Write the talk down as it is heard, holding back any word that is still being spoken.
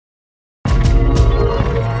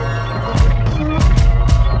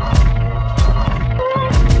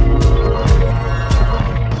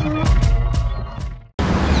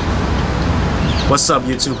What's up,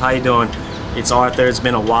 YouTube? How you doing? It's Arthur. It's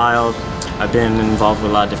been a while. I've been involved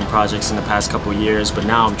with a lot of different projects in the past couple of years, but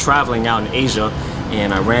now I'm traveling out in Asia,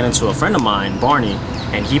 and I ran into a friend of mine, Barney,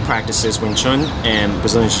 and he practices Wing Chun and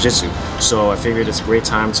Brazilian Jiu-Jitsu. So I figured it's a great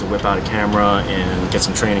time to whip out a camera and get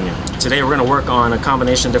some training in. Today we're going to work on a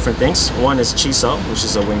combination of different things. One is Chi So, which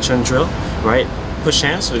is a Wing Chun drill, right? Push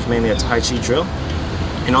hands, which is mainly a Tai Chi drill,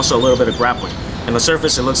 and also a little bit of grappling. On the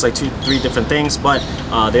surface, it looks like three different things, but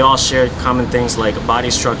they all share common things like body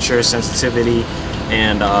structure, sensitivity,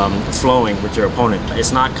 and flowing with your opponent.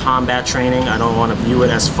 It's not combat training. I don't want to view it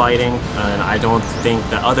as fighting, and I don't think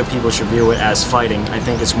that other people should view it as fighting. I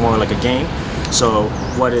think it's more like a game. So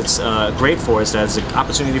what it's great for is that it's an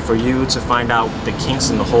opportunity for you to find out the kinks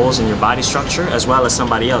and the holes in your body structure as well as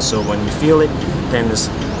somebody else. So when you feel it, then there's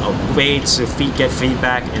a way to get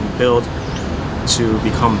feedback and build to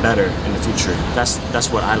become better in the future. That's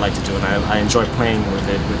what I like to do, and I enjoy playing with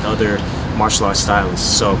it with other martial arts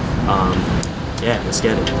stylists. So yeah, let's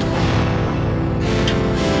get it.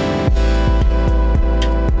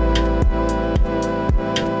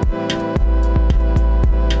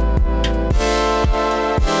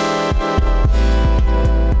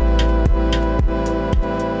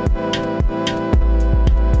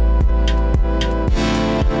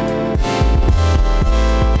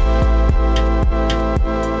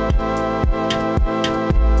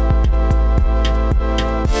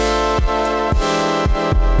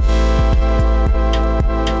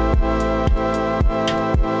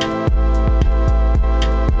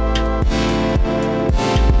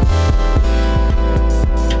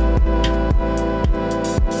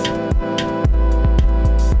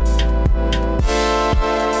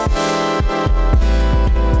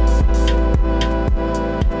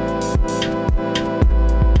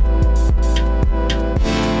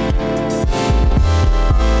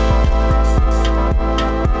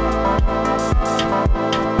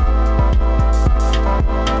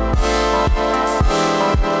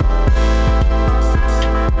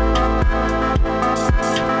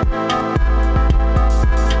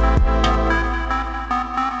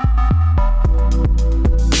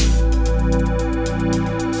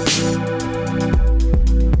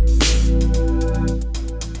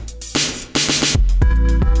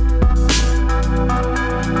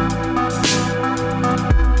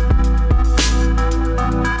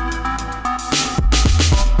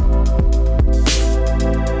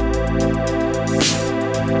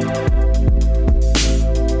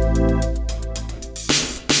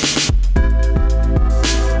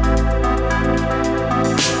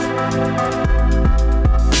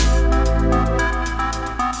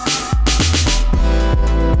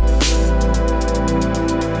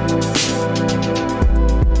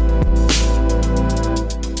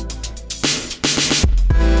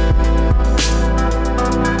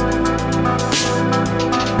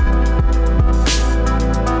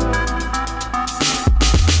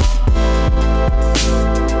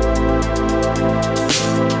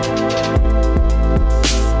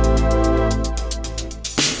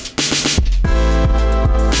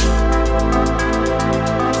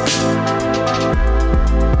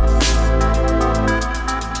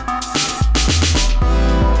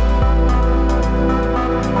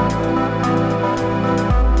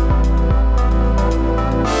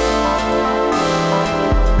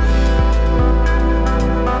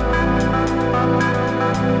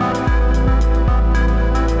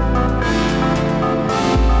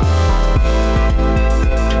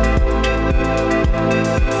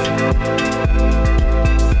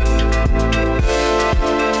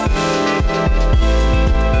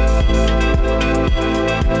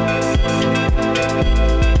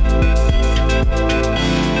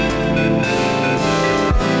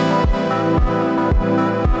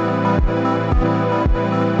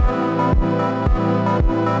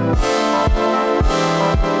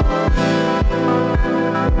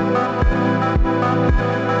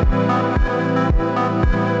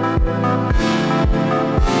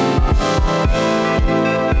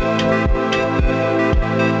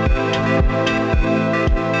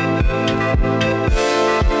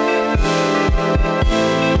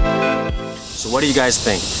 What do you guys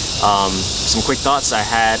think? Some quick thoughts. I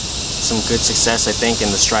had some good success, I think, in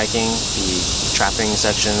the striking, the trapping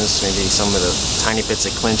sections, maybe some of the tiny bits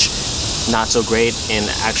of clinch. Not so great in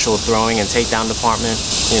actual throwing and takedown department.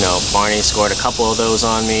 You know, Barney scored a couple of those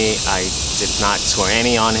on me. I did not score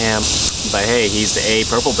any on him. But hey, he's the A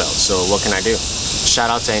purple belt, so what can I do? Shout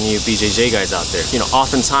out to any of you BJJ guys out there. You know,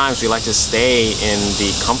 oftentimes we like to stay in the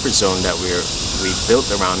comfort zone that we built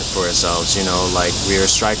around for ourselves. You know, like we're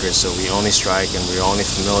strikers, so we only strike and we're only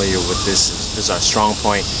familiar with this is our strong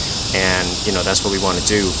point, and you know that's what we want to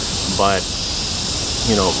do. But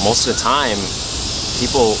you know, most of the time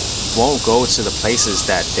people won't go to the places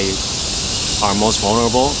that they are most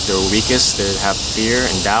vulnerable, they're weakest, they have fear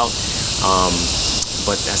and doubt,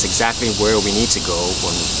 but that's exactly where we need to go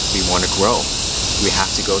when we want to grow. We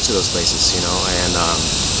have to go to those places, you know, and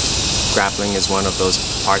grappling is one of those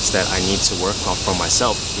parts that I need to work on for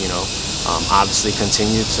myself, you know. Obviously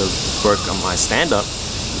continue to work on my stand-up,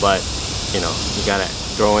 but you know, you gotta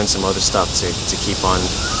throw in some other stuff to keep on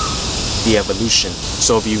the evolution.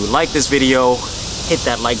 So if you like this video, hit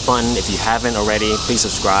that like button. If you haven't already, please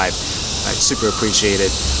subscribe. I'd super appreciate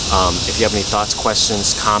it. If you have any thoughts,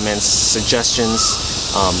 questions, comments, suggestions,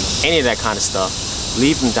 any of that kind of stuff,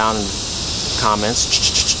 leave them down in the comments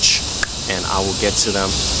and I will get to them.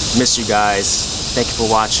 Miss you guys. Thank you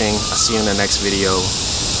for watching. I'll see you in the next video.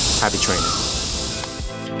 Happy training.